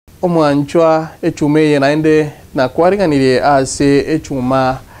omwanchwa echume naende na kwariganire ase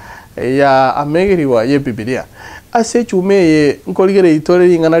echuma ya amegiriwa ye Biblia ase echume nkoligere itore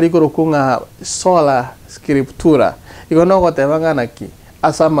ringana likorokunga Sola Scriptura igono gotebangana ki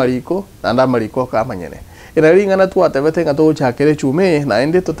asa mariko nanda mariko kamanyene ina ringana twatebete nga tochakere chume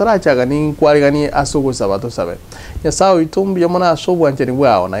naende tutarachaga ni kwarigani asugo sabato sabe nyasao itumbi yomona asobwanjeni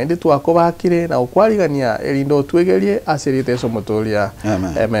bwao naende twakobakire na ukwarigania elindo twegerie aserite somotolia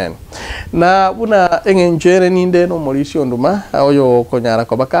amen na buna engenjere ninde no morisi Onduma oyo konyara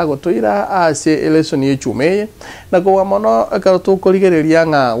kobakago toira ase elesoni echume na kwa mono akaruto koligereria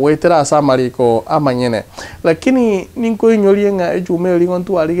nga wetera asa mariko amanyene lakini ninko inyorie nga echume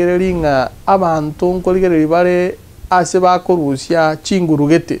lingontu aligereria nga abantu nkoligereria bare ase bakorusia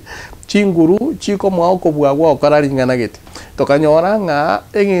chingurugete chinguru chiko mwako bwagwa okararingana gete tokanyora nga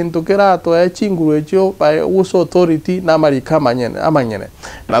egento kerato ya chinguru echo by uso authority na marika amanyene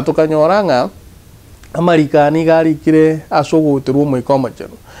na tokanyora nga amarikani garikire asogoterwo mwikomo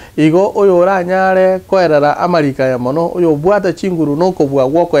chero igo oyo oranyare kwerera amarika ya mono oyo bwata chinguru noko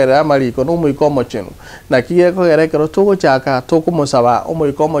bwagwa kwerera amariko no mwikomo cheno na kiye kogerekero togo chaka tokumusaba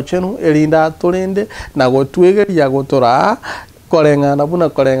omwikomo cheno elinda tulinde na gotwegeria gotora korengana buna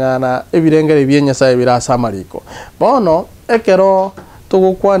korengana ebirengere byenyasaye birasa amariko bono ekero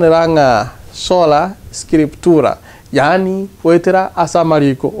tugukwanira nga Sola Scriptura yani wetera asa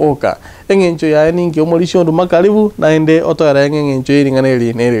mariko oka engencho ya ningi omorisi Onduma karibu naende otoera engencho iringana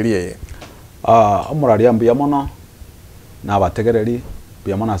nereriye omorari mbuya mono na bategereri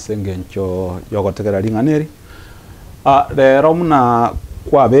buya mono asengencho yogotegereri nganeri rero muna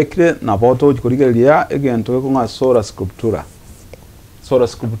kwabekire na boto chikorigeria egento ekunga Sola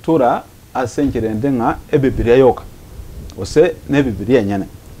Scriptura asengerende nga ebibilia yoka ose ne bibilia nyene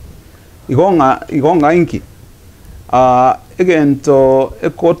igonga inki egento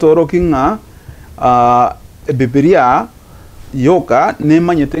ekotoro kinga Biblia yoka ne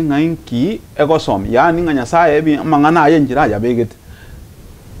manyete nga inki egosom yani nga Nyasaye ebi mangana ayenjira ya begete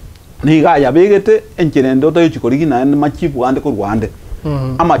ni ga ya begete enchirendo to yikorigi na machibu ande ko Rwanda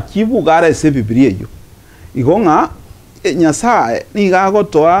amachibu gara ese Biblia yo igonga Nyasaye ni ga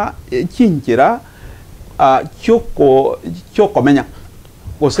gotoa chinjira cyoko menya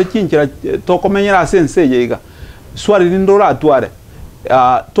gose chinjira to komenyera sense yega swari lindora atware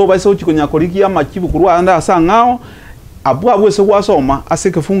to baise uchikonya koriki amachibu ku Rwanda asangao abwa bwese gwasoma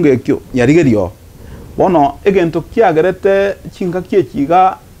aseke funge ekyo yarigerio bono egento kyagerete chinga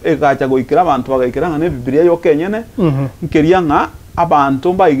kiekiga egacha goikira abantu bagaikira ngane Biblia yo kenyene nkeria nga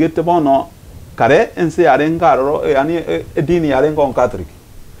abantu baigete bono kare ense yarengaro yani edini yarengo Catholic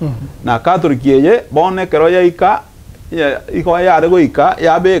na Catholic yeye bone kero yaika iko yare goika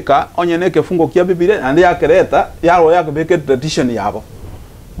yabeka onyene kefungo kya Biblia ande yakereta yaro yakebeke tradition yabo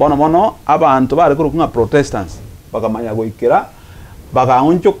bono abantu bare kurukunga Protestants bakamanya goikira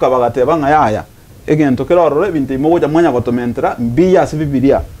bagaunchuka bagateba nga yaya egento kerorore bintu imogo mwanya gotomentra mbiya se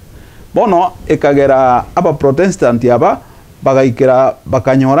Biblia bono ekagera aba Protestant yaba bagaikira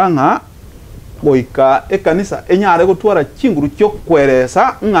bakanyora nga goika ekanisa enyare gutwara chinguru cyo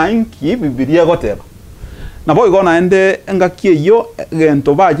kweresa nga inki Biblia goteba nabo igona ende ngakie yo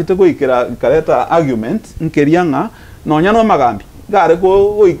gento bajite goikira kareta argument nkeria nga nonya no magambi gare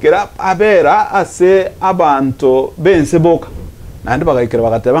goikira abera ase abantu bense boka nande bagaikira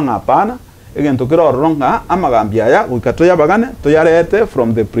bagateba nga apana egento kirorronga amagambi aya goikato yabagane toyarete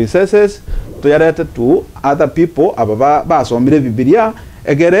from the princesses toyarete to other people ababa basombire Biblia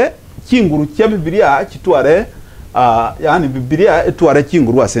egere chinguru kya Biblia kitware yani Biblia etware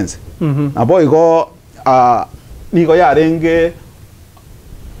chinguru asense nabo igo nigo yarenge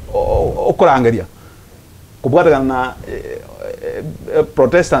okurangeria kubwatana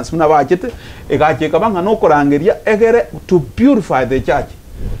Protestants muna bachete egacheka banga no kurangeria egere to purify the church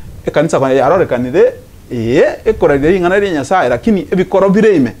ekanisa kwa yarore kanide ekoragira ingana ri Nyasaye lakini ebikoro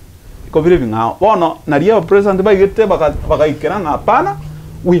bireime ikobire bingao bono naria Protestant baigete bagaikera nga pana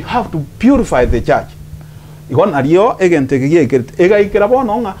we have to purify the church igon nario egente giekete egaikera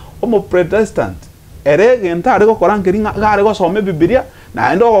bono nga omo Protestant ere genta ariko korangeringa gare go some Biblia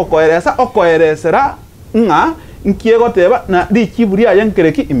na endo okoeresera nga nkiego teba na di kiburia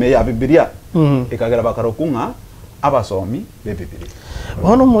yankereki ime ya Biblia ekagera bakarokunga abasomi be Biblia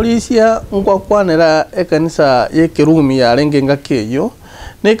bono morisia nkwa ekanisa ye Kirumi yarenge ngakeyo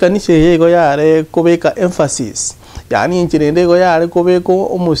ne kanisa yego yare kobeka emphasis yani nchirende go yare kobeko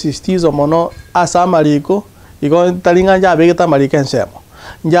omusistizo mono asamariko igo talinga ya begeta marika ensemo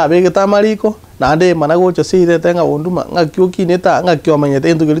nja begeta mariko nande mana gocha seire tenga Onduma ngakyo kineta ngakyo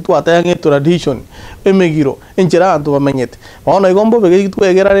manyete into gelitu ataya tradition emegiro enchera antu bamenyete bono igombo begitu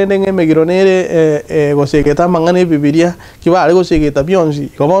egera rende emegiro nere gosegeta mangane bibilia kibare gosegeta bionzi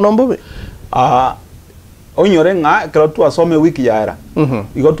kobono mbobe onyore nga kero tu asome wiki yaera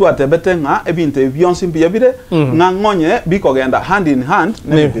igo tu atebete nga ebinte bionsi mbiyabire nga ngonye bikogenda hand in hand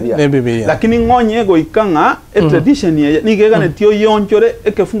ne bibilia lakini ngonye go ikanga tradition ye nigega ne tio yonchore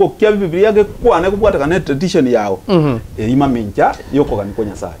ekefungo kya bibilia ge kwane kubwata kana tradition yao ima mincha yoko gani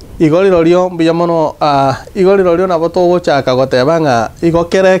konya sai igoliro lyo mbiyamono igoliro lyo nabo to gochaka goteba nga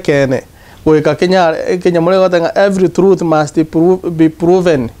igokere kene goika kenya mure gotenga every truth must be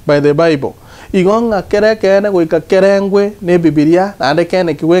proven by the Bible igonga kene goika kerengwe ne bibilia nande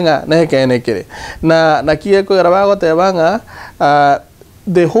kene kiwenga ne kene kire na kieko graba goteba nga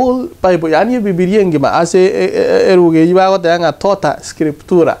the whole Bible yani bibilia ngima ase eruge iba goteba nga tota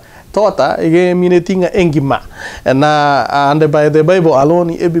scriptura tota ige minetinga engima na and by the Bible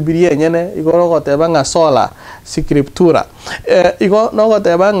alone e bibilia nyene igoro goteba nga sola Scriptura igo no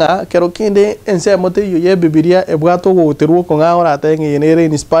goteba nga kero kinde ense mote ye bibilia ebwato goteruo ko nga ora tengi nere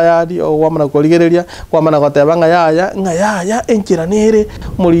inspired o wamana koligereria kwamana goteba nga yaya enchira nere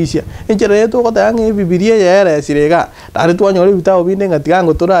mulisia enchira yeto goteba nga bibilia yere sirega ari twanyore bitao binde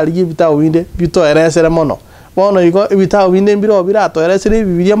ngatigango torari bitao binde bito eresere mono bono igo ibitao binde mbiro birato eresere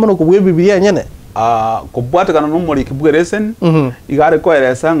bibilia mono kubwe bibilia nyene kubwata kana numuri kibweresen igare ko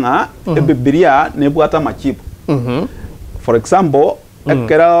eresa nga bibilia ne bwata machipu for example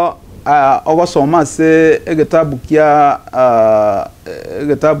ekera ogosoma se egetabu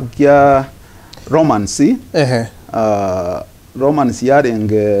kia Romans Romans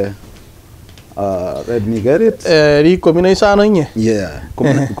yarenge let me get it ri komina isano nye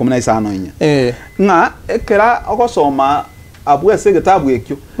komina isano nye nga ekera ogosoma abwese egetabu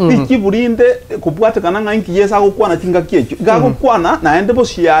ekyo rikiburinde kubwata kana nga inki yesa gukwana kinga kiekyo gagukwana naende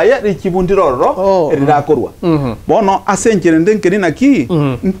boshiaye rikibundiroro erirakorwa bono asenkere ndenkeri naki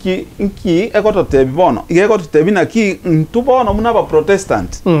inki ekototebi bono igekototebi naki ntubono muna ba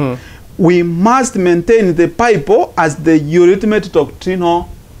Protestant we must maintain the Bible as the ultimate doctrinal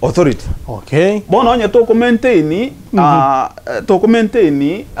authority. Okay. Bono nya to commentaini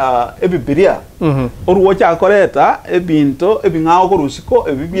ebibilia. Oruwo cha koreta ebinto ebingao korusiko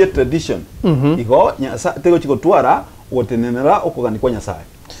ebibie tradition. Igo nya tego chiko twara wotenenera okuganikwa nyasaye.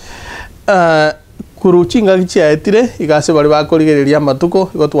 Kuruchinga gichiaetire igase bari bakorigereria matuko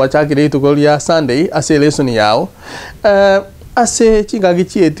igo twachakire ituko ria Sunday ase lesson yao. Ase chinga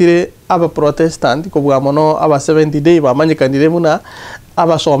gichietire aba Protestant kubwa mono aba 70 day bamanyikanire muna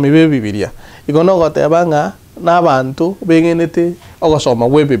abasomi be bibilia igono goteba nga n'abantu bengenete ogosoma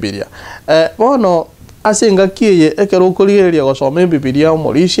we bibilia bono asenga kiye ekero ukorigereria gosoma bibilia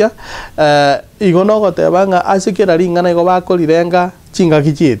omorisia igono goteba nga asikera ringana igo bakorirenga chinga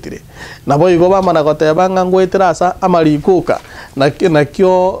gichietire nabo igo bamana goteba nga ngweterasa amarikuka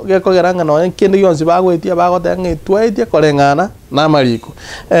nakyo gekogeranga no kende yonsi bagwetia bagotanga etwetie korengana na mariko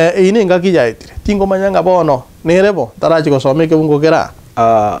ine ngaki yaitire tingo manyanga bono nerebo tarachi gosoma ke bungogera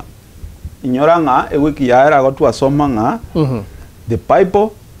inyoranga ewiki yaera gotwa somanga the Bible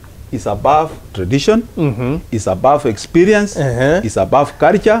is above tradition is above experience is above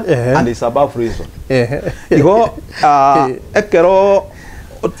culture and is above reason igo ekero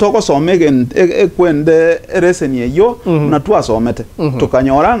toko somegen ekwende reseni yo na twasomete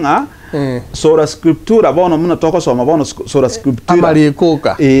tukanyoranga Sola Scriptura bono muna toko soma bono Sola Scriptura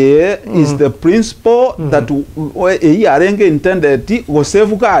amarikuka is the principle that arenge intended to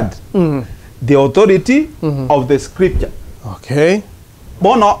safeguard the authority of the scripture. Okay.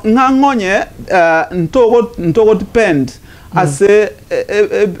 Bono ngangonye ntogo depend ase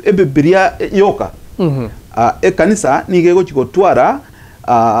ebibilia yoka kanisa nigego chikotwara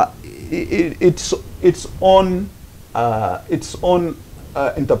its own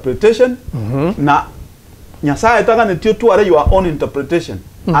interpretation na nyasaye taka ne tio tuare your own interpretation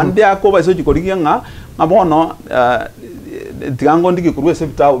ande akoba iso chikorigia nga ngabono tigango ndiki kurwe se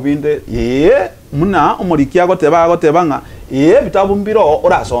bitabu binde muna omorikia goteba nga bitabu mbiro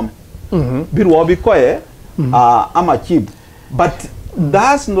orasome biru obikoye amachib but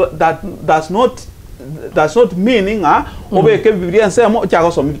that's not meaning obeke biblia nsemo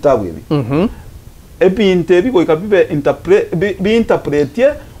chago some bitabu ibi ebinte biko ikabibe interpretie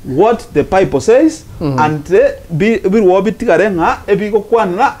what the Bible says and biru obitigare nga ebiko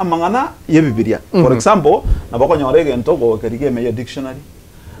kwana amangana ye biblia for example nabako nyorege ntogo kerige me dictionary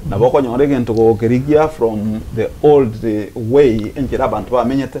na boko nyore gento go kerigia from the old way enjira abantu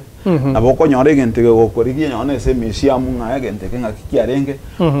bamenyete na boko nyore gento go kerigia nyone se museum nga gente kenga kiarenge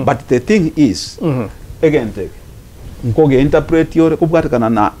but the thing is egente nkoge interpret yore kubwatakana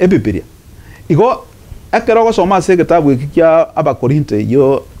na ebibilia igo ekero go soma se kitabu kikia abakorinte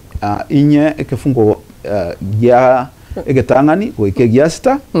yo inye ekefungo gya egetangani go ikigia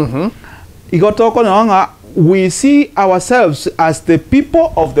sita igo toko nga we see ourselves as the people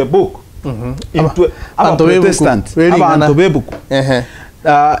of the book into our Protestant abantu bebuku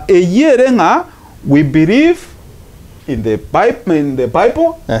eyerenga we believe in the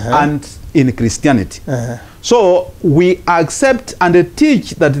Bible and in Christianity so we accept and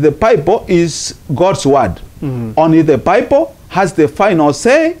teach that the Bible is God's word only the Bible has the final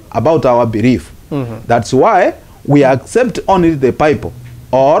say about our belief that's why we accept only the Bible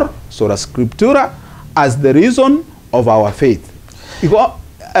or Sola Scriptura as the reason of our faith. Iko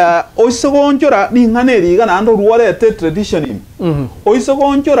oisogonjora ninganeri ga nando ruorete tradition im.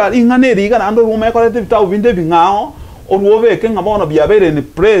 Oisogonjora ninganeri ga nando rumekorete bitau binde bingao oruove ke ngabono biabere in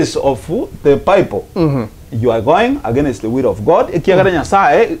praise of the Bible. You are going against the will of God. Ekiagara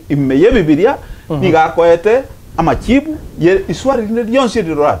nyasae imeye bibilia niga koete amachibu ye iswari ndi yonse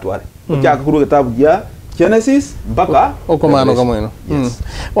diroratware. Ochaka kuru kitabu ya Genesis mpaka okomano kamweno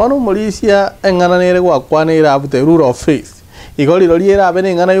wano mulisia engana nere kwa kwanira abute rule of faith igoliro liera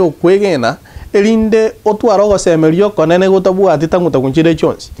bene engana yo kwegena elinde otwaro gosemerio konene gotabua atitanguta kunchire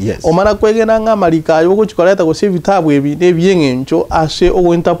chonsi omana kwegena nga malika yo kuchikoleta go sevitabu ebi ne biengencho ase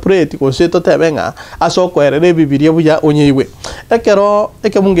o interpret go seto tebenga aso kwerere bibilia buya onyiwe ekero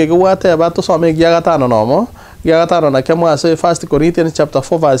ekemungege wate abato some gya gatano nomo Yagatano na kemwa say 1 Corinthians chapter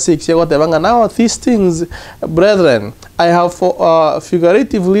 4 verse 6 yagote now these things brethren I have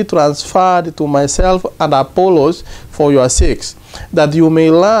figuratively transferred to myself and Apollos for your sakes that you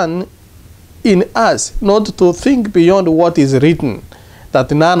may learn in us not to think beyond what is written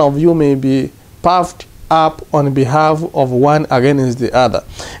that none of you may be puffed up on behalf of one against the other.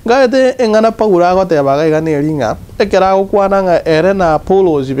 Gaete engana paura gote abaga igane eringa ekera okwana nga ere na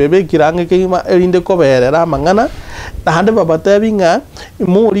Apollos bebe kirange keima erinde koberera mangana na hande babate binga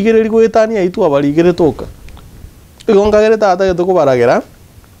mu ligere ligwetani aitu abaligere toka igongagere tata getoko baragera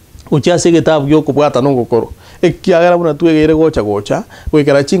uchiase getabu yo kubwata no gukoro ekiagera buna twegere gocha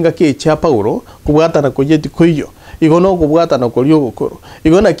gwekera chinga ke cha Paulo kubwata na kujeti kuyo igono kubwata na kolyo gukoro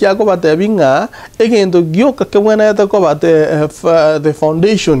igona kiako batebinga egendo gyoka kemwena yatako bate the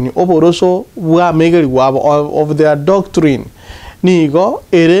foundation oboroso bwa megeri wabo of their doctrine nigo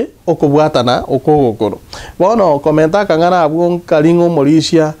ere okubwatana okogokoro bono komenta kangana abwo kalingo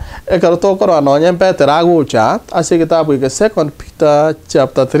morisia ekaroto koro anonya Peter agocha ase kitabu ke 2 Peter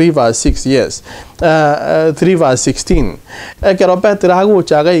chapter 3 verse 6 yes 3 verse 16 ekero Peter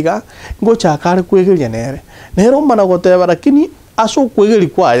agocha gaiga ngocha kare kwegeria nero mana goteba lakini aso kwegeri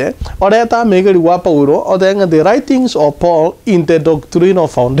kwaye oreta megeri wa Paulo odenga the writings of Paul in the doctrinal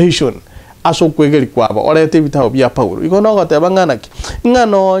foundation aso kwegeri kwabo orete bitabo bya Paulo igono goteba nganaki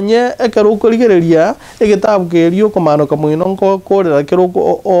nganonye ekero kurigereria egitabu kerio komano kamwino nko korera kero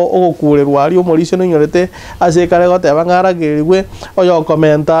ogokurerwa ari omorise no nyorete ase kare goteba ngaragerirwe oyo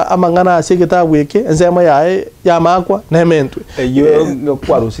komenta amangana ase gitabu eke ensema ya makwa nementwe eyo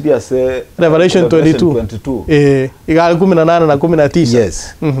kwarusiria se Revelation 22 igali 18 na 19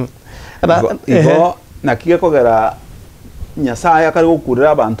 yes igo nakige kogera Nyasaye akari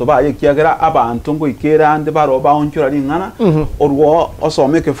gukurira abantu baye kiagera abantu ngo ikera ande baro baonchura lingana orwo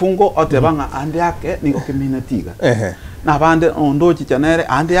osome kefungo otebanga ande yake niko keminatiga na bande ondochi chanere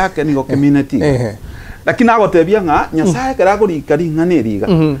ande yake niko keminatiga lakini agotebia nga Nyasaye kera kurikari nganeriga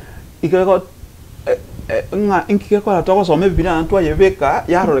ikego nga inkiko atoko some biblia antwa yebeka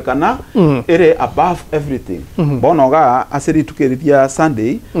yarorekana ere above everything bonoga aseri tukeritia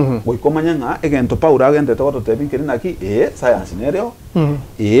Sunday boikomanya nga egento Paulo agente to tebinkeri naki science nereo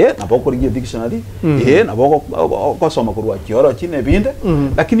na boko ringi dictionary na boko kosoma kurwa kioro chine binde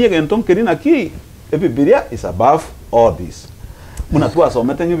lakini egento nkeri naki biblia is above all this muna tu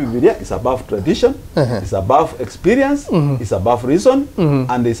asomete nyo biblia is above tradition is above experience is above reason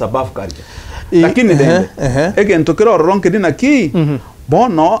and is above culture lakini dende egento kero ronke dina ki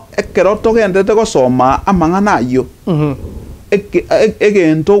bono ekero togendete gosoma amangana yo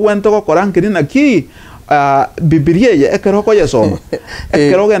egento gwento gokoranke dina ki biblia ye ekero ko yesoma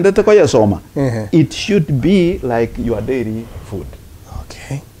ekero gendete ko yesoma it should be like your daily food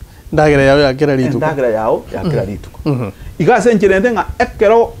ndagera yao yakira rituko igase nchirende nga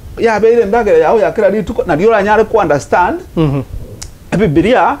ekero yabeire ndagera yao yakira rituko na dio anyare ku understand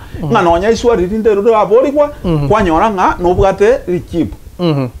Biblia nganonya iswari rinde rero aborigwa kwanyora nga nobwate rikibu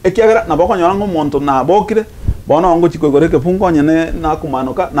ekiagera naboko nyora ngomonto nabokire bono ngo chikogoreke pungo nyene na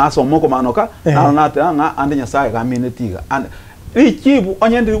kumanuka na somo kumanuka na nate nga ande nyasaye gamine tiga ande richibu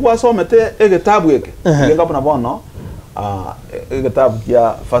onyendi gwasomete egetabu eke ngenga bona bono egetabu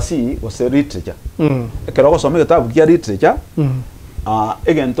ya fasi ose literature ekero gosoma egetabu ya literature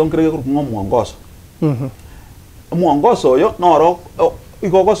egento nkirege kurungo mwongoso mwongoso yo noro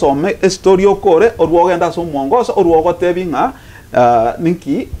igogo some story okore orwogenda so mwongoso orwogo tebinga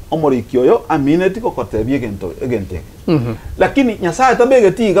ninki omorikyo yo amineti kokotebye egente lakini nyasaye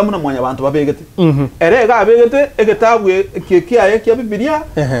tabegeti gamuna mwanya abantu babegete erega abegete egetabu kikiaye kya bibilia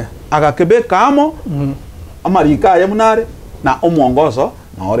agakebe kamo amarika ya munare na omwongoso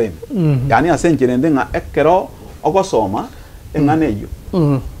na oreme yani asenkerende nga ekero ogosoma enganeyo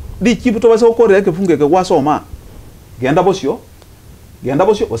di kibuto base okore kefunge gwasoma genda bosyo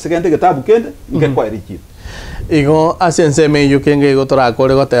osigende getabu kende ngekwa erikibu igo asense meyo kenge go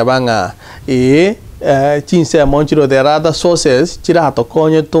torakore gotebanga chinse monchiro there are other sources chira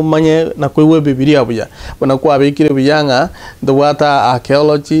hatokonye tumanye na kwewe bibilia buya bona kwa bikire buyanga the water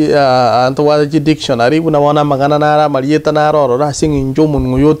archaeology and the water dictionary buna wana magana nara marieta naroro rasingi njomu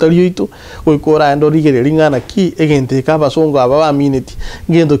nguyotali itu koikora ndo rigere lingana ki egente ka basongo aba minute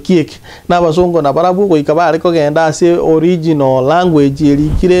ngendo kiek na basongo na barabu koikaba ariko genda ase original language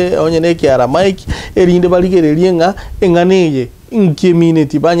erikire onye ne kiara mike erinde baligere lienga enganeye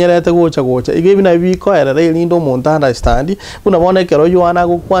inkiminity banyerete gocha ige bina biko era lindo monta understand buna bona kero yoana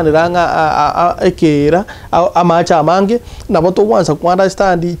go kwaniranga ekera amacha amange na boto wansa ku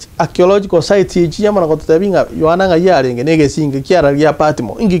understand archaeological sites yiyama na tebinga yoana nga yarenge nege singe kiara lya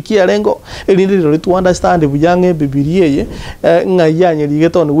patimo ingi kiarengo elindiro to understand buyange bibiliye nga yanye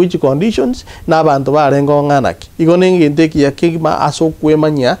ligeton which conditions na abantu barengo nganaki igo ningi ndeki yakima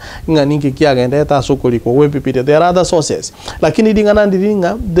asokwemanya nga ningi kiagende ta asokoliko webipite there are other sources lakini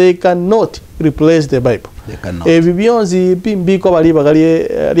dinga they cannot replace the Bible. Bibionzi pimbiko bali bagali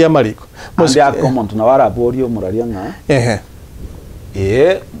lya maliko. Andi common tunawara borio muralia nga.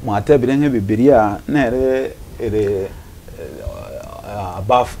 Mwate bilenye Biblia nere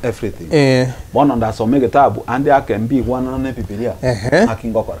above everything. Bono ndasome gitabu andi akembi wana ne Biblia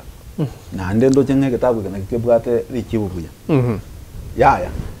akingokora. Na ande ndo chenge gitabu kana kibwate likibubuya. Yaya.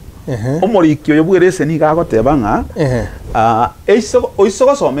 Omorikyo yobwerese ni gagotebanga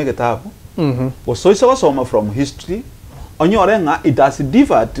oisogo some getabu osoisogo some from history onyorenga it has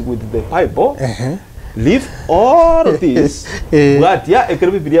differed with the Bible leave all this but ya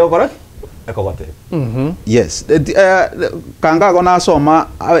ekrebi bidia correct ekogote yes kanga gona soma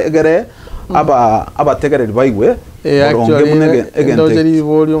egere aba tegere baigwe actually ndojeri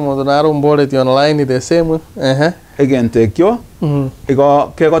volume modonaro mbole online the same again take yo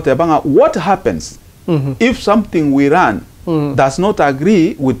ego kegotebanga what happens if something we run does not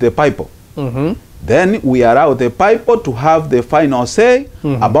agree with the Bible then we allow the Bible to have the final say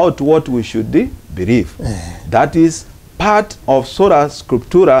about what we should believe that is part of Sola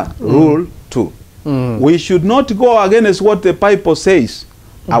Scriptura rule 2 we should not go against what the Bible says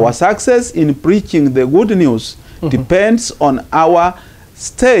our success in preaching the good news depends on our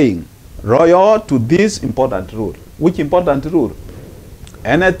staying loyal to this important rule. Which important rule?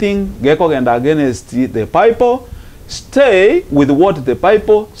 Anything geko genda against the Bible, stay with what the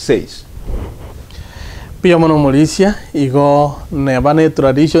Bible says. Pia mono Malaysia igo nebane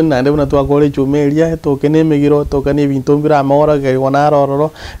tradition na ndebuna twakole chumelia tokene megiro tokane bintombira amora ke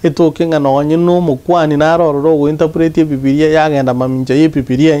wanaroro etokenga nonye no mukwani naroro go interprete Biblia yagenda maminja ye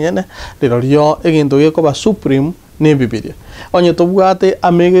Biblia nyene lero egento geko ba supreme ne Biblia onye tobwate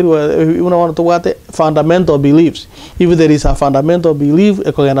amegerwa una wana tobwate fundamental beliefs if there is a fundamental belief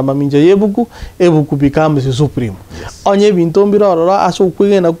ekogenda maminja yebuku ebuku becomes supreme onye bintombira ororo aso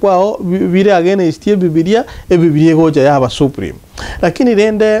kwigena kwao bire against Biblia Biblia goja yaba supreme lakini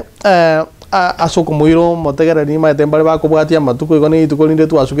rende asoko muiro motegera ni maitembale bako bwati amatuko igone itukolinde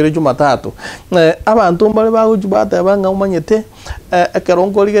tu asukire Jumatatu abantu mbale bago jubata banga umanyete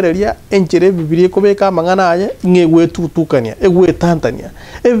ekerongo ligereria enchere Biblia kobeka mangana aye ngegwe tutukania egwe tantania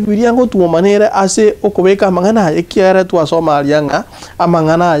Biblia ngo tu manera ase okobeka mangana aye kiara tu asoma alianga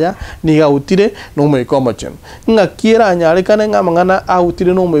amangana aya ni gautire no mwikomo chenu nga kiera nyale kana nga mangana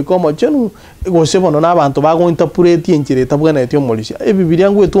autire no mwikomo chenu gosebono na abantu bago interprete enchere tabwana etio molisia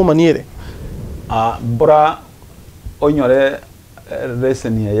Biblia ngo tu maniere bora onyore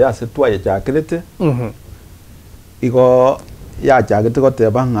reseni ya se twa ya jakrete igo ya jagete ko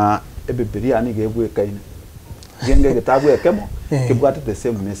tebanga Biblia ni gebwe kaine genge getabu ekemo kibwate the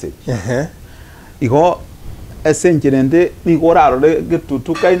same message igo esenjerende ni goraro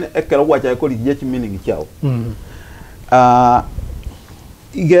getutu kaine ekero gwacha ko liye meaning kyao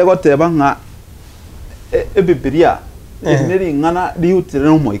igego teba nga Bibilia neri ngana liutire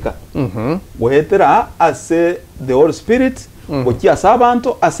no moika wetera ase the Holy Spirit gokia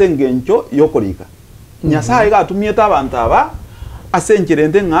sabanto ase ngencho yokorika Nyasaye gatumieta abantu aba ase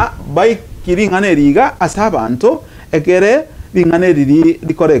nkirende nga baikiri ngane riga ase abantu ekere bingane riri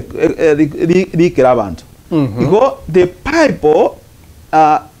likore likira abantu iko the Bible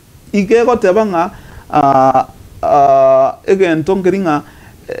igego teba nga egento ngeringa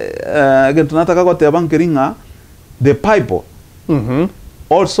egento nataka goteba ngeringa the Bible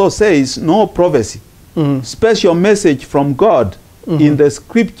also says no prophecy special message from God in the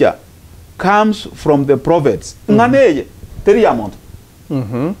scripture comes from the prophets nganeye teri ya monto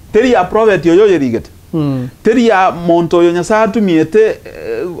teri ya prophet yoyo yeriget teri ya monto yo Nyasaye atumiete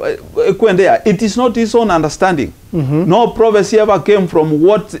kwende ya it is not his own understanding no prophecy ever came from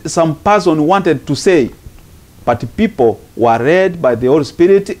what some person wanted to say but people were led by the Holy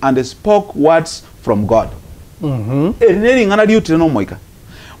Spirit and spoke words from God erineri ngana diutire no moika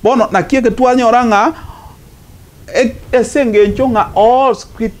bono na kieke twanyoranga esenge nchonga all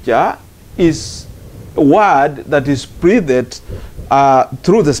scripture is a word that is breathed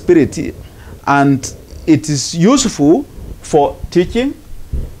through the Spirit and it is useful for teaching,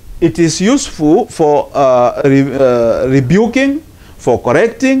 it is useful for rebuking, for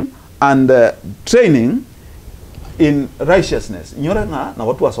correcting and training in righteousness. Nyoranga na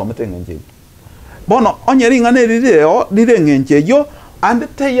watu wasomete ngenje bono onyeringa ne rireo ngenje yo and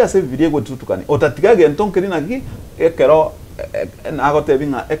teya se video go tutukani otatigage ntonkeri nagi ekero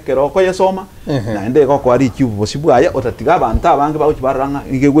nagotebinga ekero ko yesoma na ende ko kwari kibu bosibwaya otatiga abantu abange ba ukibaranga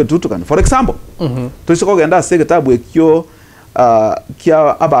igegwe tutukani for example tusiko genda se kitabu ekyo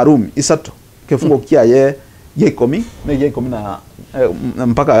kya abarumi isatu kefungo kya ye 10 ne 10 na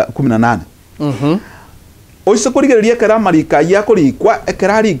mpaka 18 oisakurigereria kera marika yakorikwa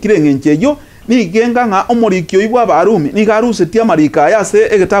ekerari kirengencheyo ni genga nga omorikyo ibwa barumi ni garuse tia marika yase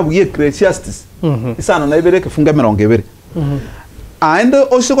egetabu ye Ecclesiastes isano na ibere kefunga 20 aende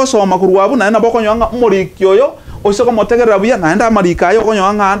osiko soma kurwabu na naboko nyanga omorikyo yo osiko motegera buya na enda marika yo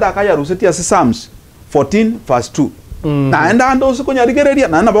konyanga anda akayaruse tia Psalms 14 verse 2 na enda ando osiko nyarigereria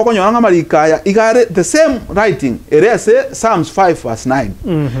na naboko nyanga marika ya igare the same writing erese Psalms 5 verse 9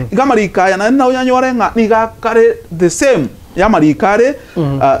 igamarika ya na unyanyorenga ni gakare the same ya marikare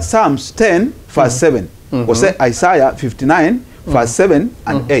Psalms 10 verse 7 ose Isaiah 59 verse 7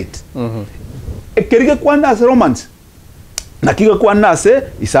 and 8 ekerige kwanda se Romans nakige kwanda se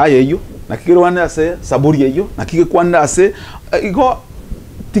Isaiah eyo nakige kwanda se Zaburi eyo nakige kwanda se igo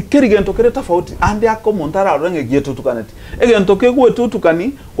tikerige ntokere tofauti ande akomontara arenge gietu tukaneti ege ntoke gwe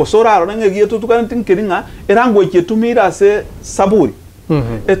tutukani osora arenge gietu tukaneti nkeringa erango eketumira se Zaburi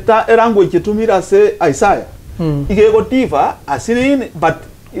eta erango eketumira se Isaiah igego tiva asinin but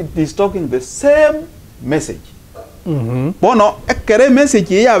it is talking the same message bono ekere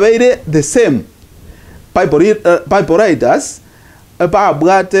message ya beire the same Bible writers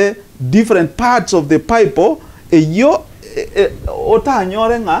about different parts of the Bible yo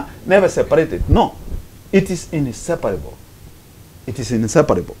otanyorenga never separated no it is inseparable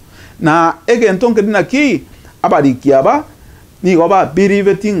na ege ntonke dinaki abarikiaba ni goba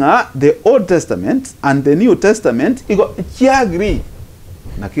believing the Old Testament and the New Testament igo kiagri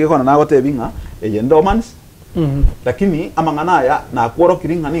na kiko na nagote binga eyendomans lakini amanganaya na kworo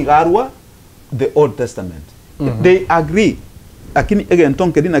kiringa ni garwa the Old Testament they agree lakini again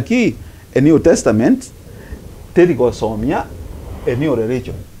tonke dina ki a New Testament terigo somia a new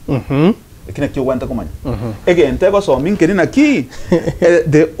religion kina kyo wanta komanya again tego somia kedina ki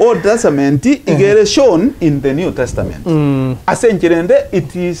the Old Testament igere shown in the New Testament asenjerende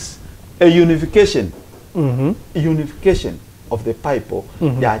it is a unification of the Bible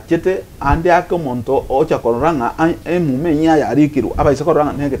ya chete ande akomonto ocha koranga emumenya yarikiru abaise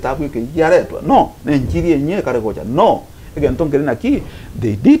koranga nege tabu ke yaretwa no nenjiri enye karegocha no again tonkerina ki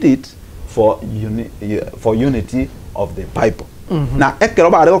they did it for unity of the Bible na ekero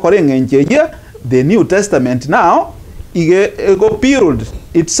bare korenga enje the New Testament now ego build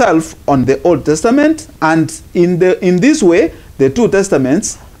itself on the Old Testament and in this way the two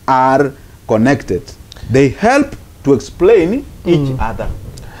testaments are connected they help to explain each other.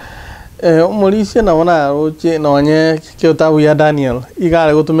 Umulisia na wana roche na wanye kiotabu ya Daniel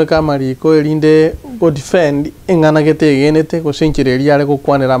igare gutumika mariko elinde go defend ingana gete genete go senchireria ale go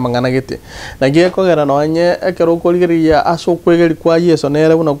kwanera mangana gete na gie kogera no anye ekero korigeria aso kwegeri kwa Yesu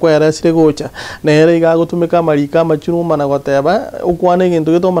nere buna kwera sire gocha nere iga gutumika marika machuruma na goteba ukwane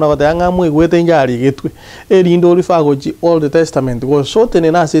gintu gitoma na goteba ngamwe gwete njari gitwe erindo rifagoji Old Testament go sote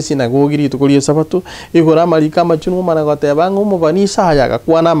na sisi na gogiri tukorie sabatu igora marika machuruma na goteba ngumu banisa ya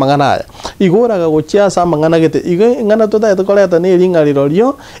gakwana mangana ya igora gagochia sa mangana gete iga ngana tota tokoleta ne ringariro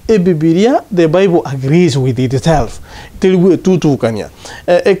rio Biblia, the Bible agrees with itself. Tilwe tutukania.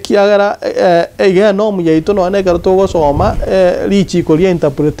 Ekiagara ege no mu yaito no aneka togo soma richi kolia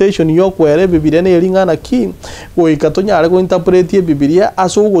interpretation yo kwere Biblia ne ringana ki go ikatonya ale go interprete Biblia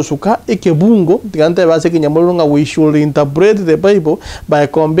aso go suka ekebungo tigante base kinyamulunga we should interpret the Bible by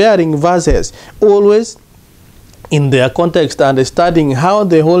comparing verses always in their context, understanding how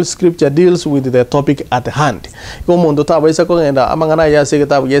the whole scripture deals with the topic at hand. Mundo ta baisa ko enda amangana ya se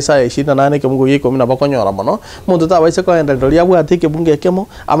kitabu Yesaya 28 ke mungu yiko mina bakonyora mono. Mundo ta baisa ko enda ndolia bwa tike bunge kemo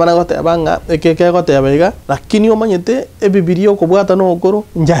amana gote banga ekeke gote abega lakini omanyete e Biblia ko bwata no okoro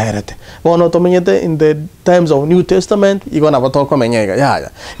njaherete. Bono to menyete in the times of New Testament igona batoko menyega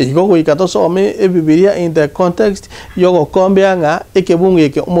ya. Igo go ikato some e Biblia in the context yogo kombeanga ekebunge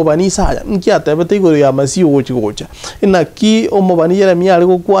ke omobanisa ya. Nkiate bete igoro ya masiu gochi ina ki omobani Yeremia ali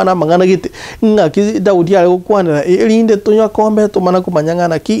gukwana mangana gite ngaki Daudi ali gukwana erinde tonya kombe to mana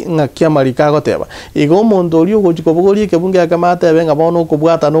kumanyangana ki ngaki amarika goteba igo mondo oli ogojikobogori kebunge akamata benga bono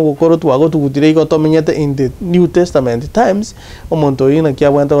kubwata no gukoro twago tugutire igo tomenyete in the New Testament times omonto ina ki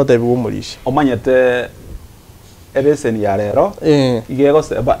abwanta goteba umurishi omanyete eresen ya rero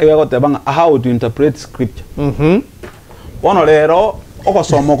igego tebanga how to interpret scripture bono rero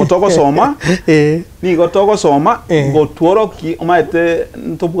okosoma kutokosoma nigo tokosoma go tuoroki omaete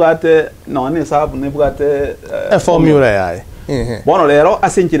ntobwate none sabu nebwate formula yae bono rero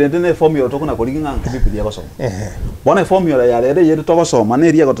asenchirende ne formula tokuna kolinga Biblia gosoma bono formula ya rero yeri tokosoma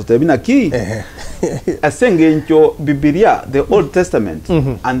ne riego totebina ki asengencho Biblia the Old Testament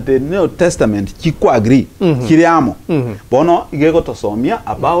and the New Testament kiko agree kiriamo bono igego tosomia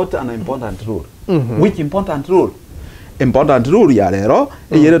about an important rule which important rule important rule ya lero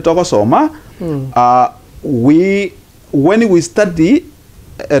yere toko soma when we study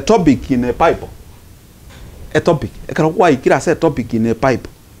a topic in a Bible ekaro kwa ikira se topic in a Bible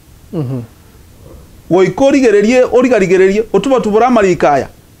wo ikorigererie origarigererie otuba tubura marikaya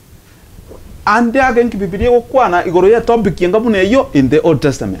ande agenki Biblia go kwana igoro ya topic ngabune yo in the Old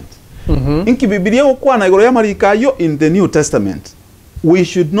Testament inki Biblia go kwana igoro ya marikayo in the New Testament. We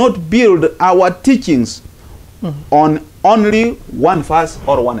should not build our teachings on only one verse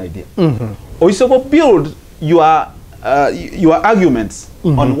or one idea. Also go build your arguments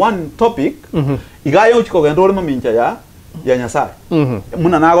on one topic. Igayo uchiko gendoro mamincha ya Nyasaye.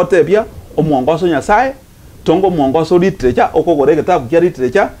 Muna nago tebia omuongoso Nyasaye tongo muongoso literature okogore kitabu kya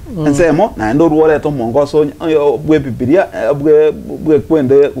literature ensemo na endo ruore to muongoso bwe Biblia bwe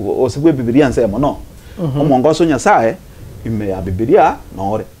kwende osibwe Biblia ensemo no. Omuongoso Nyasaye ime ya Biblia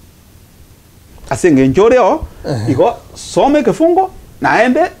nore. Asenge njoreo igo some kefungo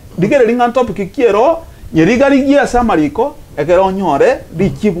naende digere linga topic kiero nyerigari gia samariko ekero nyore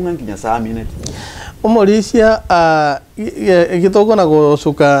richibunga nginya samineti omorisia igitoko na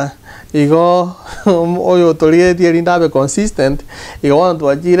gosuka igo oyo tolie rindabe consistent igo wantu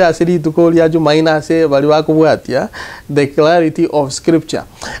ajira asiri tukolia jumaina se bali bakubwatia the clarity of scripture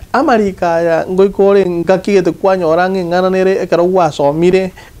amarika ya ngoikore ngakigete kwanyora ngana nere ekero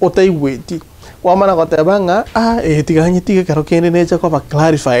wasomire otaigweti wamana gotebanga tiganye tige karo kende necha kwa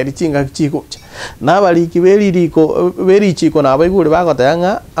clarified chinga chiko na bali kibeliriko beri chiko na baigure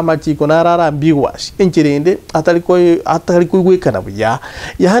bagotanga amachiko na rara mbigwashi enchirende atari kuigwekana buya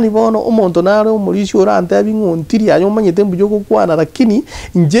yani bono umuntu naro umurishi orante abinguntiri ayo manyete mbujo kukwana lakini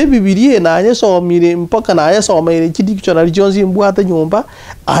nje Biblia na yesomire mpaka na yesomire dictionary Johnson mbwata nyumba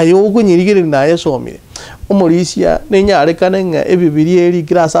ayo kunyirigire na yesomire umurisia nenyarekane nga Biblia eri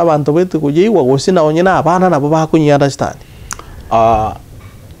grasa abantu betu kujewa gosina onyena abana nabo bakunya understand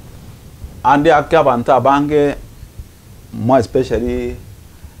ande akabanta bange more especially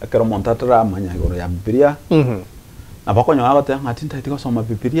akero montatra manyagoro ya Biblia abakonyo agote ngatinta itiko soma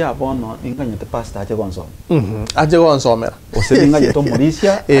Biblia bono inganyete pastor aje gonso aje gonsomera oselinga to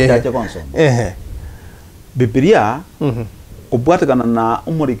murisia aje gonso Biblia kubwatakana na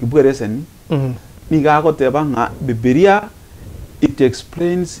umuriki bwereseni niga goteba nga Biblia it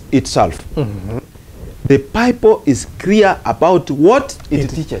explains itself. The Bible is clear about what it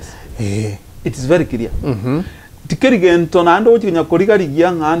teaches. It is very clear. tikeri gento nando chinya korigari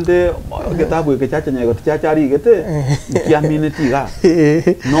gia ngande getabu kechacha nyego tichachari gete kia minute ga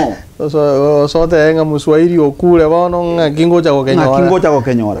no so te nga muswahili okule bono ngakingo cha kokenyora ngakingo cha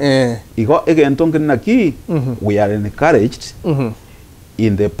kokenyora igo egento ngina ki we are encouraged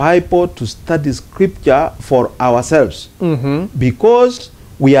in the Bible to study scripture for ourselves because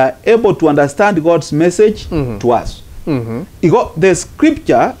we are able to understand God's message to us. Igo the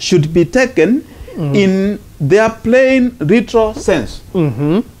scripture should be taken in their plain literal sense.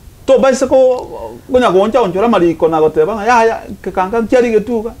 To baisako gonya goncha onchora mariko na goteba ya kekanga kyari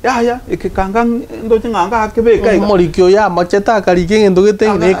getuga ya kekanga ndo chinganga akebeka iga morikyo ya macheta karike ndo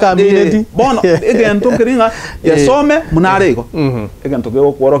gete ne community bono egento kiringa ya some munarego egento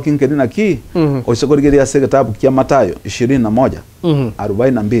go kworokin kedina ki oisokorigeria se kitabu kia Mathayo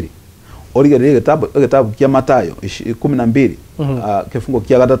 21:42 origeria kitabu kia Mathayo 12 kifungo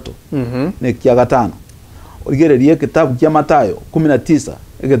kia gatatu ne kia gatano origeria kitabu kia Mathayo 19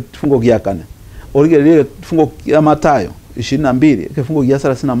 kifungo kia 4 origeria kifungo kia Mathayo 22 kifungo kia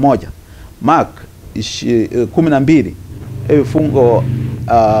 31 Mark 12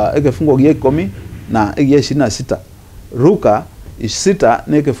 kifungo kia 10 na kia 26 Luka 6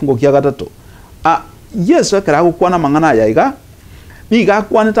 ne kifungo kia gatatu Yesu akara gukwana mangana yaiga niga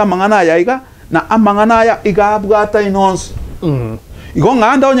kwanita mangana yaiga na amangana ya igabwata inons igo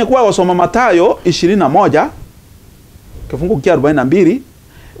nganda onye kwa gosoma Mathayo 21 kifungo kia 42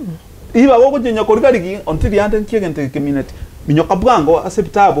 iba gogo jinya korigari ontiri ande kiegente community minyoka bwango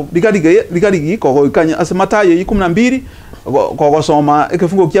asepitabo ligarigi kogo ikanya ase Mathayo 12 kogo soma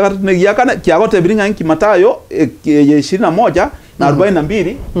kifungo kia 3 kia gote biringa nki Mathayo 21 na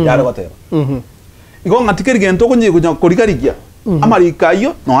 42 yale goteba igo ngatikeri gento kunya korigarigia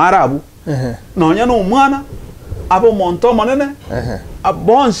amarikayo no arabu no nyano umwana abo monto monene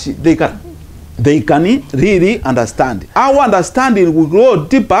abonsi they can really understand. Our understanding will grow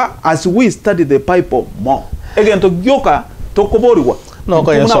deeper as we study the Bible more. Again, to gyoka to koboriwa. No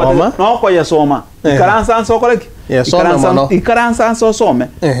ko ya soma. Ikaransa so korek. Ikaransa so some.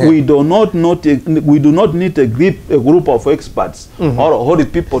 We do not need a group of experts or holy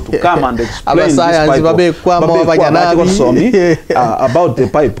people to come and explain this Bible about the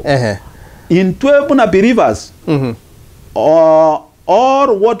Bible. In 12 believers,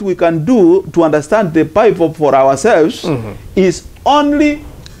 or what we can do to understand the Bible for ourselves is only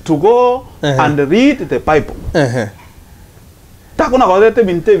to go and read the Bible. Takuna godete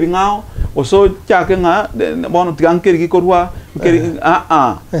binte bingao oso chake nga bono tigankeri gikorwa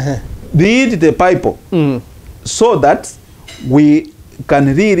read the Bible so that we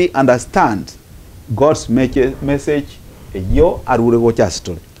can really understand God's message yo arure go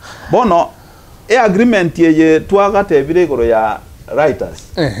chastole bono agreement ye twagate biregoro ya writers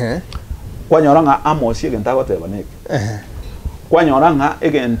kwanyoranga Amos yegenta gotebaneke kwanyoranga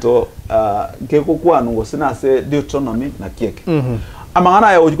egento keko kwanu gosina se Deuteronomy na kieke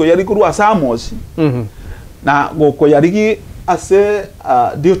amangana ya ojiko yari kuru asa Amos na goko yarigi ase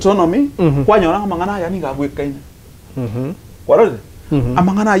Deuteronomy kwanyoranga amangana ya ninga gwekaine kwarode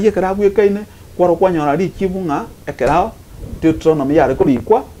amangana ye kara gwekaine kwaro kwanyora ri kibunga ekera Deuteronomy yari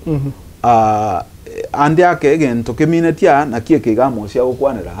kurikwa ande ake egento keminatia na kieke gamo cia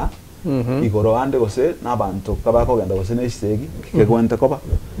gukwanira igoro ande gose nabantu kabako genda gose nesegi kegwente koba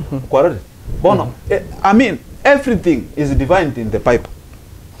kwarore bono I mean everything is divine in the Bible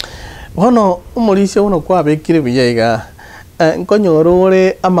bono umulise uno kwa bekire biyaiga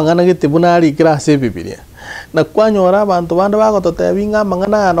nkonyorore amangana gitibuna ari grase Biblia na kwanyora abantu bande bagototebinga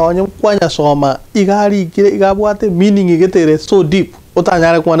amangana nonye kwanya soma igari kire igabwate meaning igetere so deep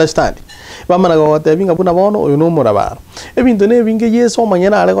utanyare ku understand bamana gotebinga buna bono uyu no murabaro ebintu ne binge Yesu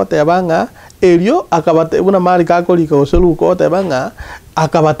manyana ale gotebanga elio akabate buna mari kakolika oseluko gotebanga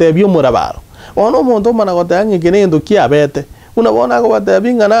akabatebyo murabaro ono muntu mana gotanga kinendo kiabete una bona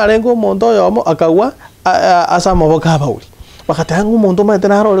gotebinga na arengo muntu yomo akagwa asama bokabauli bakatanga umuntu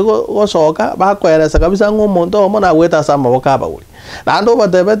matena haro gosoka bakweresa kabisa ngumuntu omo na gweta asama bokabauli nando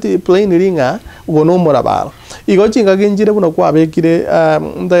batebeti plain ringa ugono murabaro igo chinga kinjire buno kwa bekire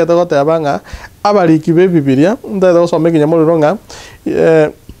ndayeta gotebanga abariki be Biblia ndayeta gosome kinyamuronga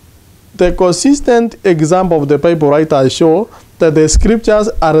the consistent example of the Bible writers show that the scriptures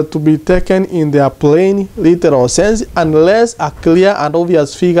are to be taken in their plain literal sense unless a clear and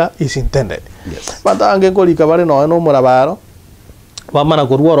obvious figure is intended. Yes. But ange kolika bare no murabaro bamana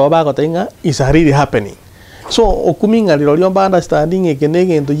kurworo bagotenga is really happening. So okuminga lilo mba understanding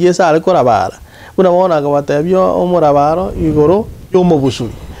ekenege ento Yesu ale korabara unabona gabatebyo omurabaro igoro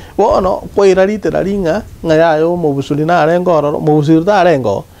yomobusuri bono koira literally nga yayo mobusuri na arengo mobusuri ta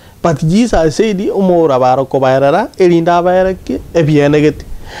arengo but Jesus said umura baroko baerera elinda baereke ebienegeti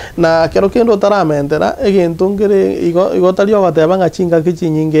na kero kendo taramentera egentongere igotari ogateba ngachinga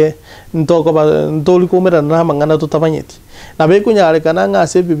kichinyinge ntoko ntoli kumera na mangana tutabanyeti na bekunyarekana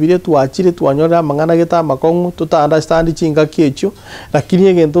ngase bibilia tuachire tuanyora mangana geta makongu tuta understand chinga kiecho lakini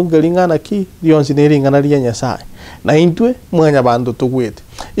egentongeri ngana ki rionsi neringana ria Nyasaye na intwe mwanya bandu tugwete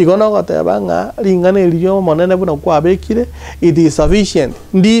igona ogateba nga ringana erio monene buna kwabekire it is sufficient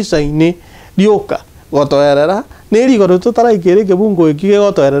ndisaine rioka gotoerera neri goto tutaraikere kebungo ikige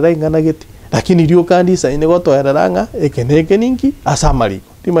gotoerera ingana geti lakini rioka ndisaine gotoerera nga ekeneke ninki asamariko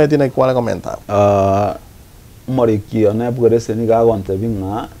timaiti na kwala komenta moriki ona bwerese ni gagonte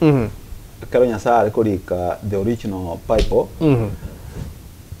binga kero Nyasaye korika the original Bible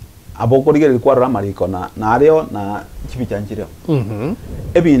abokorigere kwara mariko na areo na kibichanjire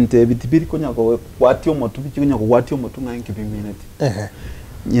ebinte bitibiri konyako kwatio motu bikonyako kwatio motu nganki biminete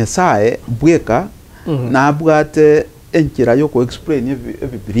Nyasaye bweka na abwate enchira yoko explain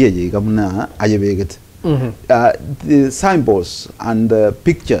ebibiria yigamuna ayebegete the symbols and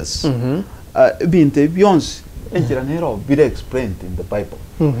pictures binte beyonce enchira nero bire explained in the Bible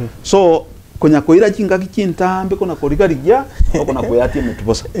so konya koira chinga kichintambe kona korigarigia okona koyati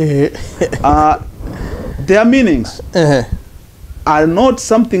mutubosa their meanings are not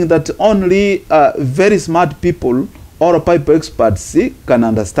something that only very smart people or Bible experts can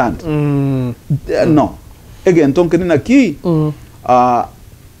understand. No. Again, tonkenina ki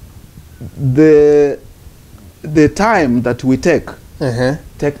the time that we take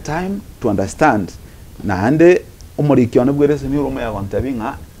time to understand na ande umorikione bwerese ni uruma ya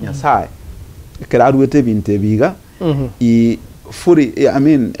wantabinga Nyasaye keraruete binte biga I fully I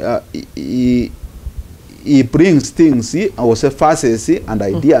mean he brings things or phases and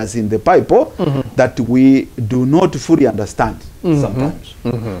ideas in the Bible that we do not fully understand sometimes.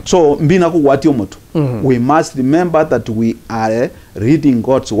 So mbina ku watio moto we must remember that we are reading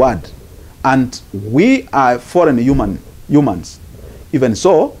God's word and we are fallen humans. Even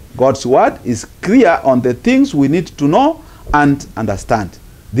so, God's word is clear on the things we need to know and understand.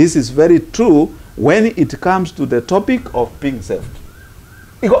 This is very true when it comes to the topic of being saved.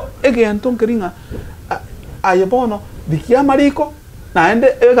 Iko again tonkeringa ayebono bikia mariko naende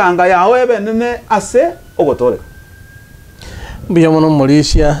eganga yawe benene ase ogotore biyamono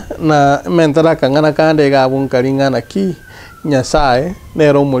Malaysia na mentara kangana kande gabunkaringa na ki Nyasaye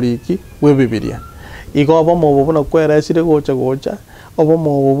nero muliki we bibilia iko abo mobo na kwera sire gocha obo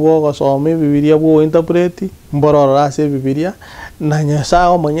mobo gosome bibilia bo interpreti mbororo ase bibilia na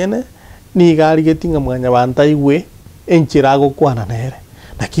Nyasaye mwenyene ni gari getinga mwanya bantaiwe enchirago kwana nere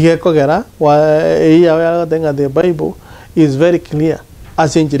na kigekogera wa ya tenga the Bible is very clear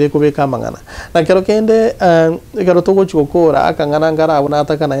asenjire kubeka mangana na kero kende kero to gochukora akangana ngara abuna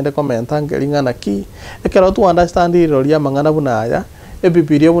ataka na inde comment angelinga na ki kero to understand iro ria mangana bunaya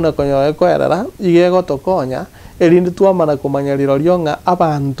ebibilia buna konyo ekoerera igego tokonya elinde tuamana kumanya riro rionga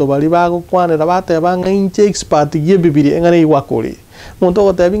abantu bali bagukwanira batebanga inche expert ye bibilia engane iwakuri muntu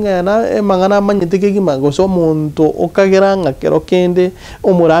gotebinga na mangana manyitike gimago so muntu okageranga kero kende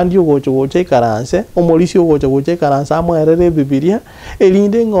omurandi ugocha ikaranse omorisi ugocha ikaranse amwerere bibilia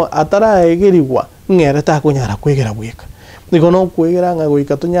elinde ngo ataraegeriwa ngere ta kunyara kwegera bweka niko no kwegera nga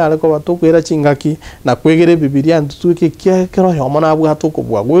goika tunyare ko batukwera chingaki na kwegere bibilia ntutuke kero yomo na bwa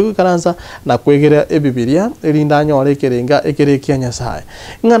tukubwa gwe karansa na kwegera ebibilia elinda nyore kerenga ekerekia Nyasaye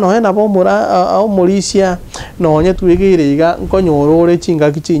ngano hena bo mura omorisia nonye twegere iga nkonyorore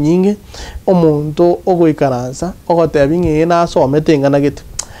chingaki chinyinge omuntu ogoikaransa ogotebinge na asomete ngana gete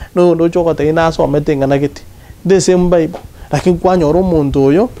no ndo chokote na asomete ngana gete the same Bible lakini kwanyoro omuntu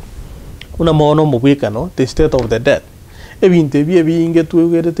oyo una mono mubwikano the state of the dead ebinte binge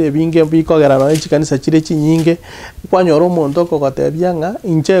twegerete binge bikogera no chikanisa chire chinyinge kwanyoro omuntu okogotebia nga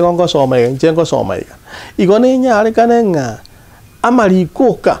inche gongo soma igone nyare kanenga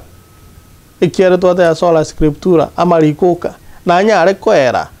amarikoka ekiere twate ya Sola Scriptura amarikoka na nyare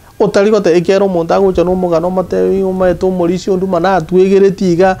kwera otaligote ekiero omuntu agocha no mugano matebi umeto omorisi Onduma na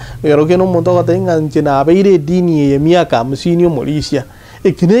twegerete iga geroke no omuntu ogotenga nche na abeire dini ye miaka 50 omorisia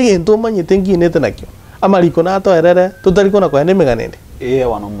ekinege ento manyete nginete nakyo amariko na to erere tutariko na kwende meganende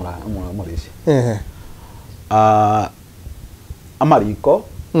wana omorisi amariko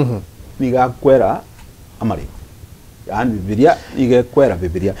niga kwera amariko yani bibilia niga kwera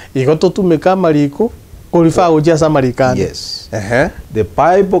bibilia igo totumeka amariko kolifa goja samarikani yes the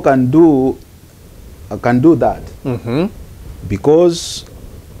Bible can do that because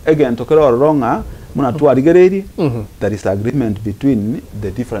again tokero ronga muna tuarigereri there is agreement between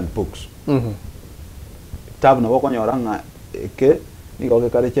the different books tabu na wako nyoranga ke iko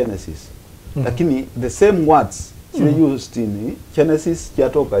kare Genesis lakini the same words chile used in Genesis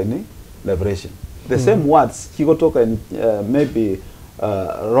kiatoka in Revelation the same words kikotoka in maybe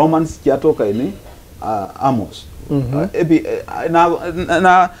Romans kiatoka in Amos ebi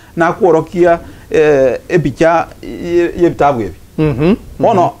na kuorokia ebicha yebitabu ebi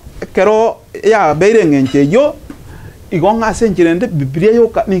ono kero ya beire ngenche yo igonga senchirende Biblia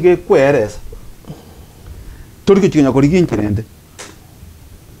yo nige kweresa toriko chinya kori ginchirende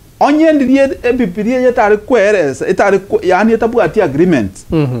onyendirie Biblia yetare kweresa etare yani etabwati agreement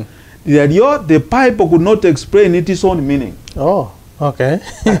Diario, the Bible could not explain its own meaning. Oh, okay.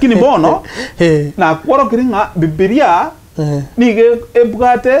 Lakini bono na kwaro kiringa Biblia nige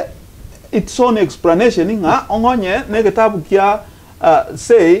ebwate its own explanation nga ongonye ne kitabu kia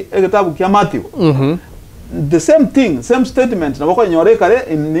say kitabu kia Matthew. The same thing, same statement na bako nyore kare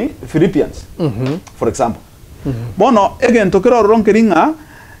in Philippians. For example. Bono again tokero ron kiringa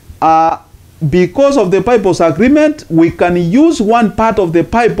because of the Bible's agreement, we can use one part of the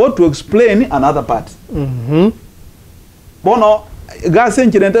Bible to explain another part. Bono, gase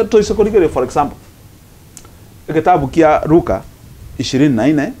nchirende to isokolikere, for example, kitabu kia Luka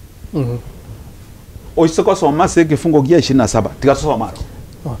 24 oisoko soma se kifungo kia 27 tikasoma.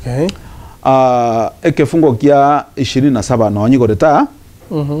 Okay. Kifungo kia 27 no nyiko deta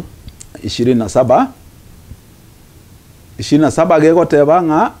 27 gego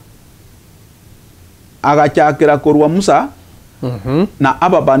tebanga agachakira kurwa Musa na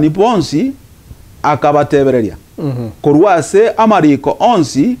ababani bonsi akabatebereria kurwa se amariko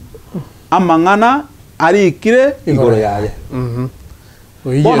onsi amangana arikire igoro yaye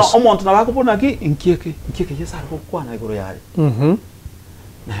bono omuntu nabakubona ki inkieke yesara kokwana igoro yaye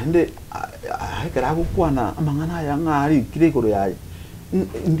nande akara kokwana amangana ya ngari ikire igoro yaye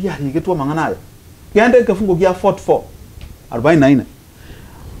ndi arigetwa amangana ya gende kafungo kia 44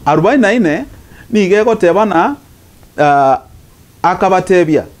 44 nigego tebana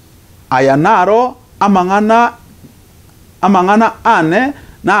akabatebia aya naro amangana ane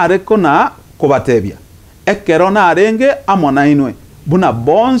na areko na kubatebia ekero na arenge amona inwe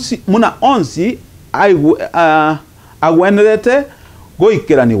muna onsi agwenerete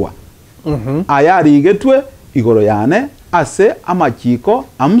goikeraniwa aya arigetwe igoro yane ase amachiko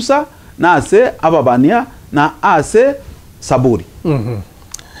amsa na ase ababania na ase saburi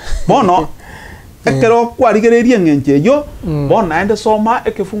bono ekero kwarigereria ngenche yo bona ende soma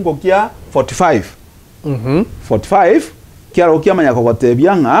ekifungo kia 45 45 kiaro kia manyako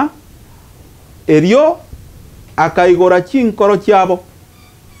gotebia nga erio akaigora chinkoro chiabo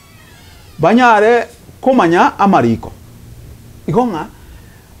banyare komanya amariko igonga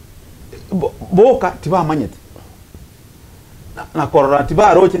boka tiba manyete na korora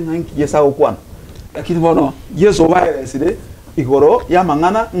tiba roche nganki yesa okwana lakini bono yeso bae sire igoro ya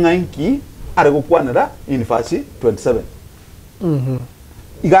mangana nganki are gukwanira in verse 27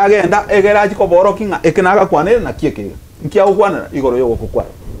 igagenda egera chiko boro kinga ekinaga kwanira na kieke nkia ukwanira igoro yo gukwana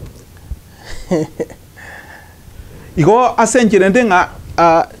igo asenjirende nga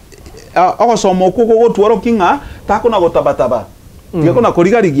ogosoma kuko gotwaro kinga takona gotabataba ngekona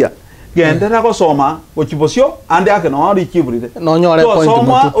korigarigia gendera gosoma gochibosio ande ake no ari kiburire no nyore point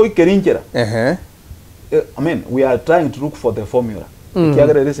soma oikerinjera I mean, we are trying to look for the formula.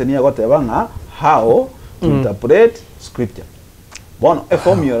 Kiagererese ni agoteba nga how to interpret scripture. Bono a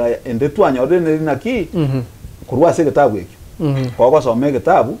formula ende twanyore naki kurwa se kitabu ekyo. Kwa kwa some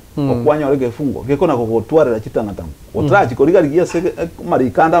kitabu okwanyore gefungo gekona kugotwarira chitangatango. Otrachi korigarigia se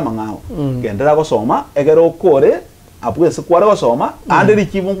marikanda mangao. Gendera gosoma egero kore apwese kwara gosoma ande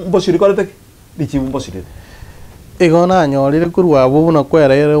richibu mbosirikorete richibu mbosirire. Igona nyorire kurwa bubuna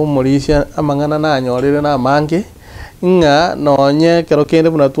kwerere umurisia amangana na nyorire na mange nga nonye kero kende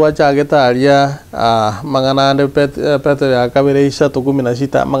buna twacha getaria mangana ande petro ya kabere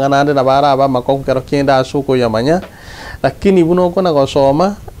 3:16 mangana ande na bara aba makoko kero kende asuko yamanya lakini buno kona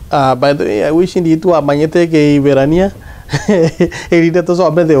gosoma by the way I wish nditu amanyete ke iberania eride to so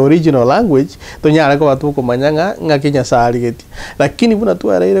the original language to nyara ko batu ko manyanga nga kinya sarigeti lakini buna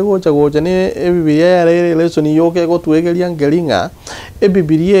twareire gocha ne Biblia yareire lesson yoke go twegeria ngelinga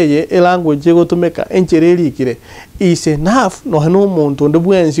Biblia ye language go tumeka enchereri kire is enough no hano muntu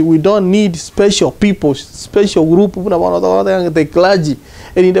ndebwensi we don't need special people special group buna bono to the clergy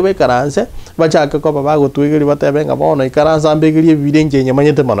erinde be karanse bachaka ko baba go twegeri batebenga bono ikaransa mbegerie Biblia nyenye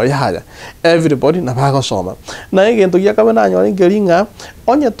manyete mano yaja everybody na bago soma na egento ya kabana nyore ngelinga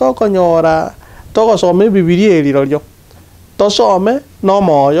onye toko nyora toko some Biblia erirorio to some no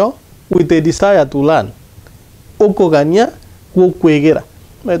moyo with a desire to learn okogania kwegera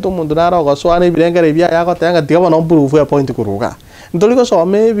meto mundu naro go swane birengere bia yago tanga tiga no proof ya point kuruga ntoli go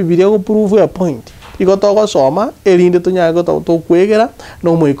some Bibilia go prove a point igo to go soma erinde tunya go to kwegera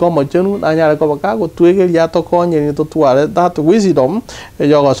no mwiko mochenu na nyare ko bakago twegeria to konye ni to tware that wisdom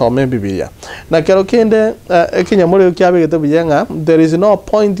yo go some Bibilia na kero kende ekinyamore kyabegete biyenga there is no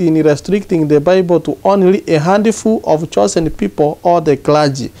point in restricting the Bible to only a handful of chosen people or the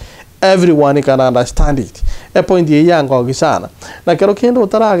clergy. Everyone can understand it. A point ye yango gisana na kero kende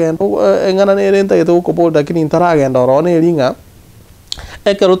utaragendo engana ne renta yeto ko boda kini taragendo rone ringa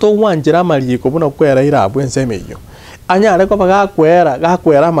ekero to wanjira mariko buna kwera irabwe nsemeyo anyare ko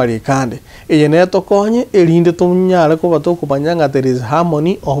gakwera marikande eye neto konye erinde to nyare ko batoko banyanga there is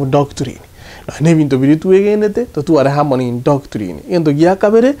harmony of doctrine na bintu biri tuegenete to tuare harmony in doctrine endo giya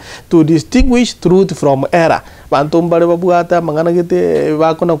kabere to distinguish truth from error bantu mbale babuata mangana gete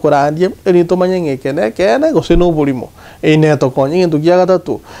bakona kurandie eri to manyenge kene go seno bulimo neto konye endo giya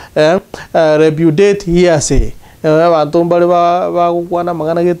gatatu repudiate hearsay abantu mbale bagukwana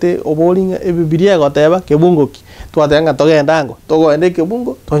mangana gete obolinga ebibilia goteba kebungoki twatenga togendango togoende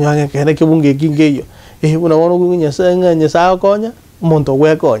kebungo tonyange kene kebungo ekingeyo buna wono gunyesa nyesa konya monto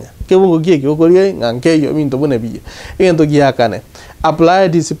wekonya kebungo kieki okorie ngankeyo bintu bune biye egento giakane apply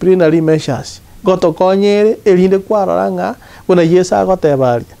disciplinary measures goto konyere erinde kwaroranga buna yesa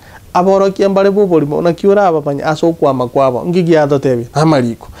gotebaria aboro kiambare bubolimo na kiura abapanya asokwama kwabo ngigiato tebi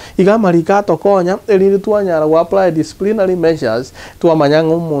amariko igamarika tokonya erinde twanyara wa apply disciplinary measures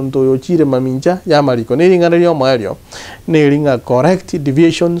twamanyanga umuntu yochire maminja ya mariko niringana ryo mario niringa correct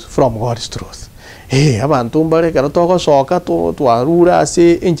deviations from God's truth abantu mbare karo toko soka twarura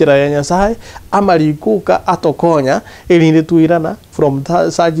ase injira ya Nyasaye amarikuka atokonya erinde tuirana from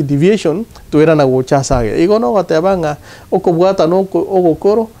such deviation tuirana gochasage igono gotebanga okobwata no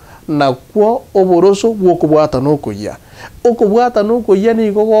ogokoro na kwo oboroso bwokubwata no kuya okubwata no kuya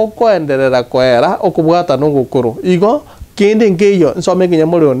ni go koenderera kwera okubwata no gokoro igo kende ngeyo nsome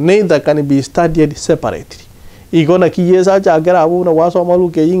kinyamoro neither can be studied separately igo na kiyesa chagera abu na wasoma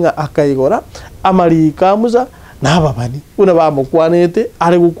luke yinga akaigora amarika muza nababani una bamukwanete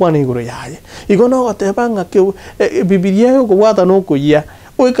ari gukwana igoro yaye igo no gotebanga ke Bibilia yo kubwata no kuya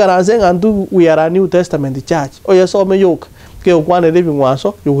oikaranze ngandu we are a New Testament church oya some yoka ke ukwane living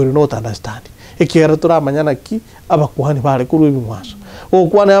waso you will not understand ekera turamanyana ki abakwani bare kuru living waso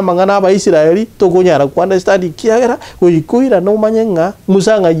okwane amangana aba Israeli tokunyara ku understand kiagera uyikuira no manyenga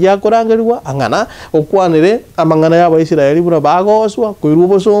musanga yakorangerwa angana okwanire amangana ya aba Israeli bura bagoswa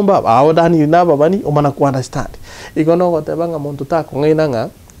kuirubo somba baodani naba bani omana ku understand igono gotebanga muntu takongainanga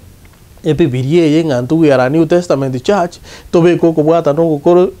Bibilia yenga ntu ya New Testament church tobe ko kubwata no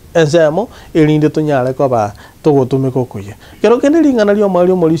gukoro ensemo elinde tonyale ko ba togotume ko kuye kero kende lingana lyo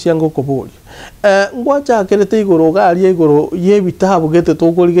malio molisia ngoko boli ngwacha kerete igoro gali igoro ye bitabu gete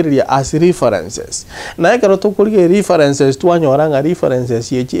tokoligeria as references na kero tokoligeria references twanyoranga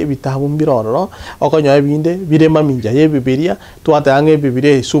references ye bitabu mbiroro okonyo ebinde birema minja ye Bibilia twatange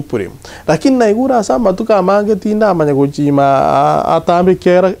Bibilia supreme lakini na igura sama tukamange tinda amanya gochima atambe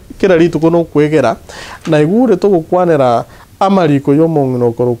kera ritu kono kwegera na igure togokwanera amariko yo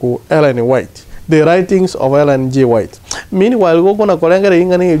mongno koroku Ellen White the writings of Ellen G. White meanwhile go kona kolengere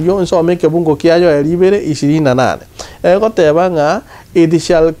ingane elio nsome kebungo kiayo elibere 28 gotebanga it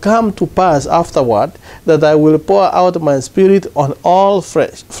shall come to pass afterward that I will pour out my spirit on all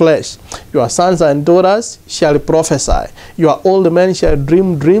flesh. Your sons and daughters shall prophesy. Your old men shall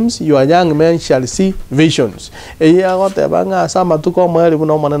dream dreams. Your young men shall see visions. Eya gotebanga sama tuko mweli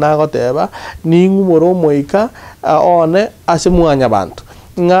buno manana goteba ningu moro moika one asemuanya bantu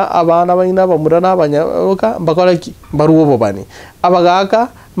nga abana baina bamurana abanyaruka bakoreki baruwo bobani abagaka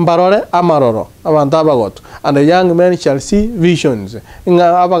mbarore amaroro abantu abagoto and the young men shall see visions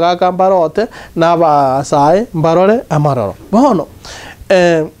nga abagaka mbarote n'abasaye mbarore amaroro bono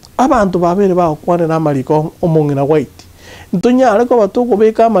abantu babere bakwane n'amariko omongina White ntunyare ko batuko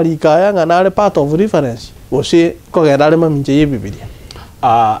beka amarika yanga nare part of reference ose ko gerare maminje ye Bibilia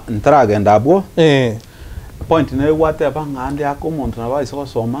ntaragenda abo point ne wate bangande akomuntu nabaise ko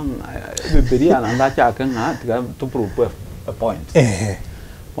soma Bibilia na ndacha kanga tiga to prove a point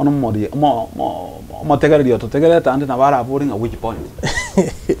ono modi mo tegario to tegaleta ande na bara boring a which point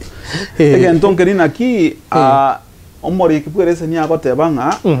again tonkerina ki omori kipwerese ni agote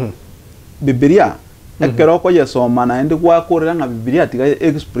banga Bibilia ekero ko yesoma na ende kwa korera nga Bibilia tiga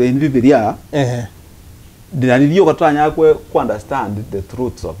explain Bibilia dinalio katanya ku understand the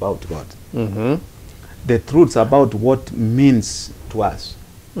truths about God the truths about what means to us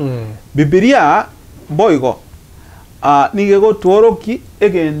Bibilia boygo nigego tuoroki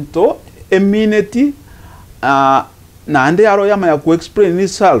egento emineti na ande aro yama ya ku explain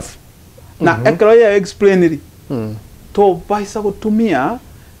itself na ekero ya explain it to baisa kutumia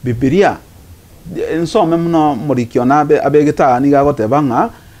Biblia nsome mno murikiona abegeta ni gagotebanga.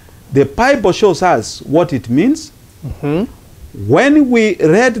 The Bible shows us what it means. When we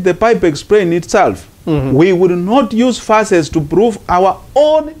read the Bible explain itself, we will not use verses to prove our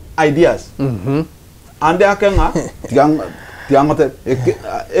own ideas. Ande akenga tiangote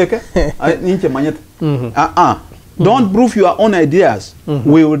ninche manyete. Don't prove your own ideas.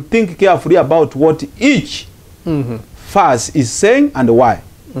 We will think carefully about what each verse is saying and why.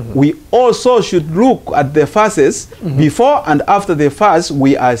 We also should look at the verses before and after the verse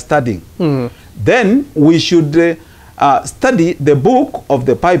we are studying. Then we should study the book of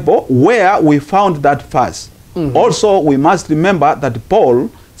the Bible where we found that verse. Also, we must remember that Paul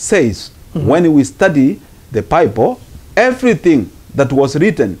says when we study the Bible, everything that was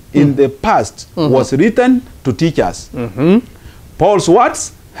written in the past was written to teach us. Paul's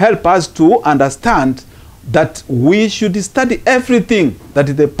words help us to understand that we should study everything that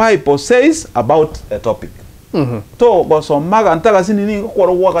the Bible says about a topic. To bosomaga ntaga sinini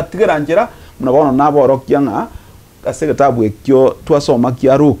kworo wakatigera njira mnabona nabo rokianga kasegetabu ekyo twasoma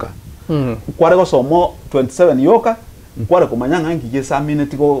kiaruka. Kware go somo 27 yoka nkware kumanyanga ngije sa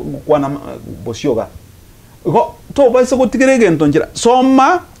minute go kwana bosyoga. Go to baise go tigerege ntonjira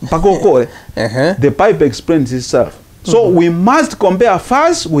soma pakokore. The Bible explains itself. So we must compare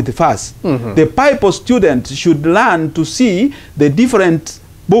verse with verse. The Bible student should learn to see the different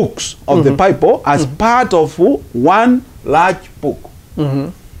books of the Bible as part of one large book.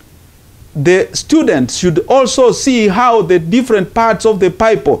 The student should also see how the different parts of the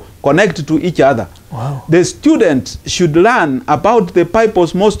Bible connect to each other. The student should learn about the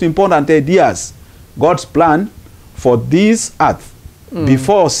Bible's most important ideas, God's plan for this earth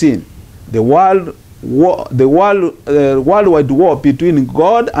before sin, the worldwide war between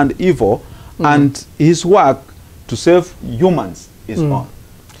God and evil, and his work to save humans is on.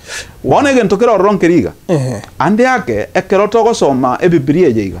 Wana gen tokera ronkeriga. Ande yake ekero togo soma e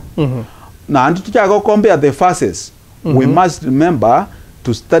Biblia jeiga. Na andi tuchago compare the verses. We must remember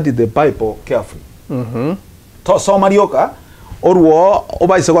to study the Bible carefully. To soma rioka orwo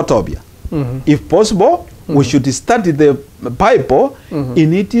obaise gotobia. If possible, we should study the Bible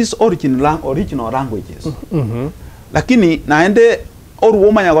in its original languages. Lakini naende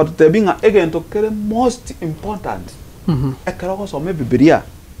orwo manya gotebinga again to kere most important. Ekero some Biblia.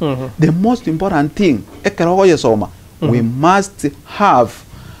 The most important thing ekero yesoma we must have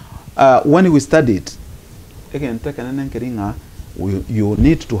when we study it. Again tekenenen keringa you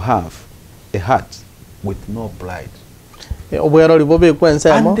need to have a heart with no pride. Obwero libobe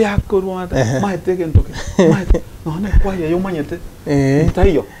kwensemo ande akorwa maiteke ntoke maite none kwa yo manyete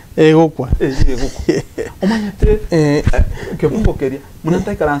tayo egokwa omanyete kepungo keria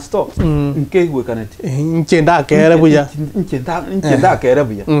munanta karansto nkegwe kaneti nchenda kere buya nchenda kere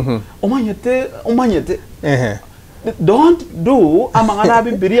buya omanyete don't do amangana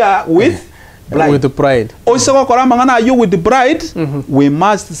Biblia with pride. Also kora amangana you with the pride. We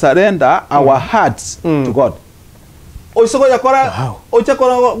must surrender our hearts to God. Also goya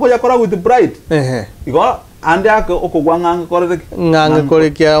kora with the pride. Iko ande ako okugwanga kora nganga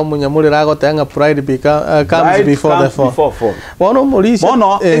korekia munyamurira gotanga pride comes before the fall. Wono mulisi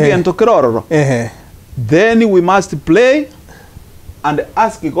mono again to kirororo. Then we must pray and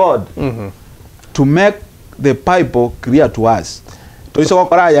ask God to make the Bible clear to us. To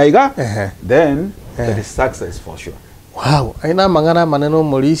kora yaiga then there is success for sure. Wow, aina mangana maneno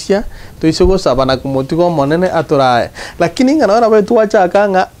mulisia tuisogo sabana kumutigo monene atorae. Lakini ngana wetu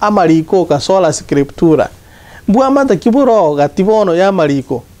wachakanga amaliko ka Sola Scriptura. Buama takiburo gatibono ya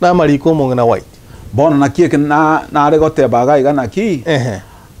maliko na maliko mongena white. Bono nakie na regote baga igana ki.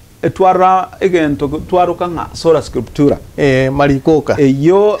 Etwara again to twarukanga Sola Scriptura. Malikoka.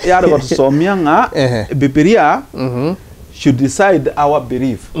 Yo yare gotsomyanga Biblia should decide our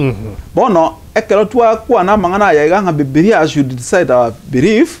belief. Bono ekero twa kwa na mangana ya iganga Biblia should decide our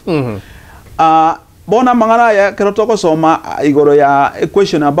belief. Bona mangana ya kero toko soma igoro ya a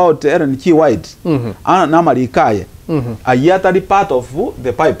question about Ellen G. White. Na malikaye. Ayata di part of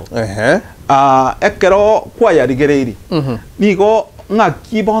the Bible. Ekero kwa ya rigereiri. Nigo nga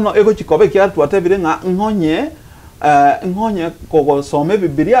kibono ego chikobe kia tuatebire nga ngonye kogo some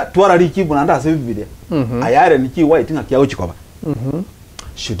Biblia tuarari kibunanda ase Biblia. Ayare ni G. White nga kia chikoba.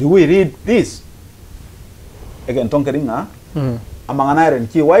 Should we read this? Again tonkeringa amangana Ellen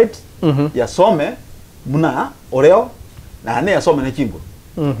G. White ya some muna oreo na ane ya some ne chimbo.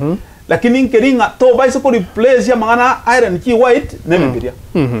 Lakini nkeringa to baise ko replace ya mangana Ellen G. White ne Biblia.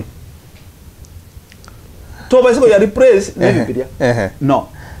 To baise ko ya replace ne Biblia. No.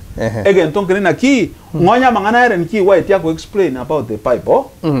 Again, tonkere na ki ngonya mangana ere nki white ya ko explain about the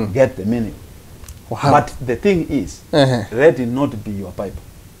Bible, get the meaning. Wow. But the thing is, let it not be your Bible.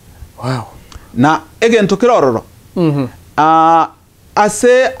 Wow. Na again tokirororo. As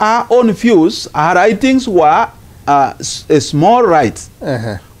our own views, our writings were a small right.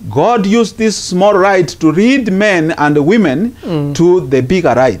 God used this small right to lead men and women to the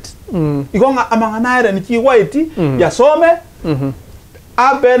bigger right. Igonga amangana ere nki white ya some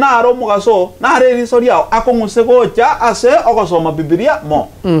abe na aro mugaso na re risoria akonguse gocha ase ogosoma Biblia mo.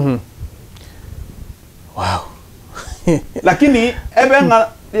 Wow. Lakini ebenga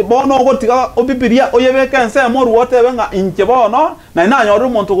bono gotiga o Biblia oyebeka nse moru wote ebenga inche bono na inanyoru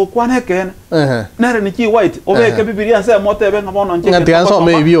muntu gukwane ken. Na re niki white obeke Biblia nse mote ebenga bono nche. Ngati anso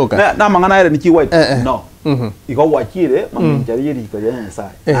me ibioka. Na mangana ere niki white. No. Igo wakire maminjari yeri ko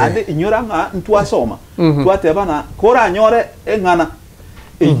yensa. Ande inyoranga ntwasoma. Twateba na kora nyore engana.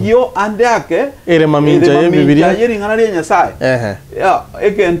 Iyo ande ake ere maminja ye Biblia yeri ngana le nyasaye. Yeah,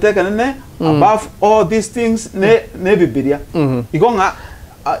 ekente kanene above all these things ne Biblia. Igonga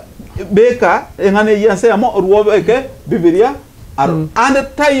beka engane yensa ya mo ruobeke Biblia ande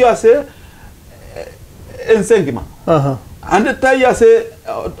tayo ase ensengima. Ande tayo ase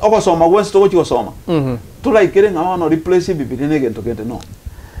okosoma wensto gochi kosoma. Tula ikere ngama no replace Biblia ne gento kente no.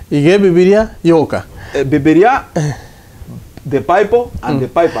 Ige Biblia yoka. Biblia the Bible and the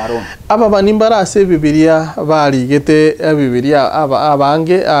Bible alone. Aba banimbara se Biblia bali gete Biblia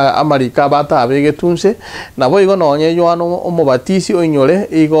abange amarika bata abege tunse nabo igo nonye Yohano omubatisi onyole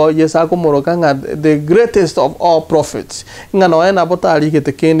igo yesako moroka nga the greatest of all prophets nga noye nabo tali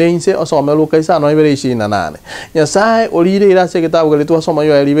gete kende inse osome Luka isa no ibere 28 nyasaye olire ira se kitabu galitu asoma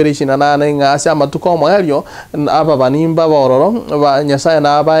yo ibere 28 nga ase amatuko moelio aba banimba bororo ba nyasaye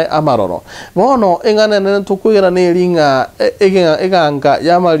na aba amaroro bono engane ne tukugira ne linga eganga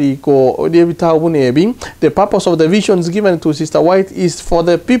yamariko debitabu nebi. The purpose of the visions given to Sister White is for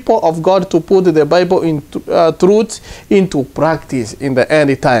the people of God to put the Bible into truth into practice in the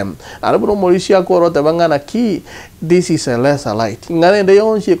end time. Arabuno molishia ko rote bangana ki this is a lesser light. Ngane de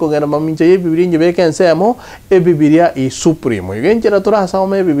yonshi ko ngana maminja ye Biblia njebeke nsemo Biblia is supreme. Igenje na turasa o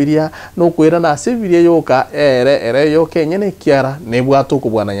Biblia no kwera na se Biblia yoka ere yoke nyene kiara ne bwato ko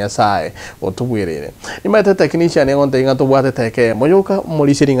bwana nyasaye otubwirire. Imate technician ngonte ngato bwate teke moyoka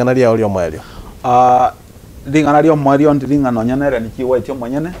molishiri ngana ria olio mwelio. Lingana rio mwario ndilinga no nyanere nikiwa ityo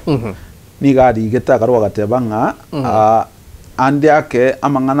mwanyene. Ni gari geta karwa gatebanga ande yake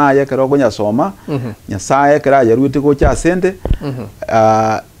amangana yake rogo nyasoma nyasaye kera yaruti go cha sente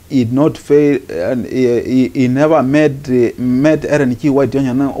it not fail he never made ereniki white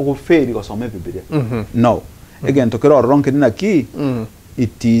nyana ogo fail go some Biblia. No. Again to kero ronke na ki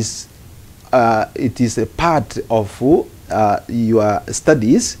it is a part of your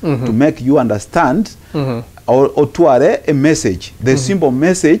studies to make you understand or to a message, the simple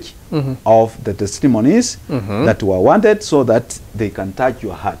message of the testimonies that were wanted so that they can touch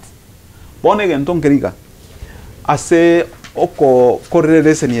your heart. Born again tonkeriga ase oko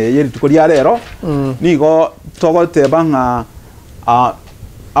korrelation yeri tukoria rero nigo togo tebanga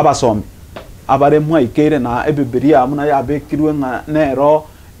abasomi abare mwaikere na Biblia muna yabekirwe nga nero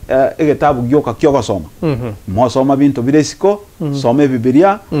egetabu gyoka kyogosoma mosoma bintu biresiko some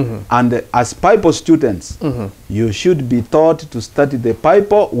Biblia and as Bible students you should be taught to study the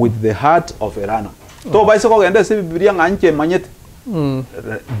Bible with the heart of a runner. To baisoko gende se Biblia nganche manyete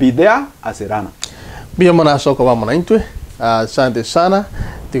be there as a runner. Bia mona soko ba mona intwe asante sana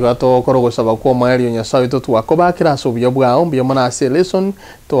tigato korogo saba kwa maelio nyasawe to tuakoba kira so bia bwa bia mona se lesson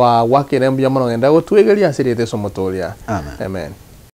to wakere bia mona ngenda go tuegelia serete somotolia. Amen.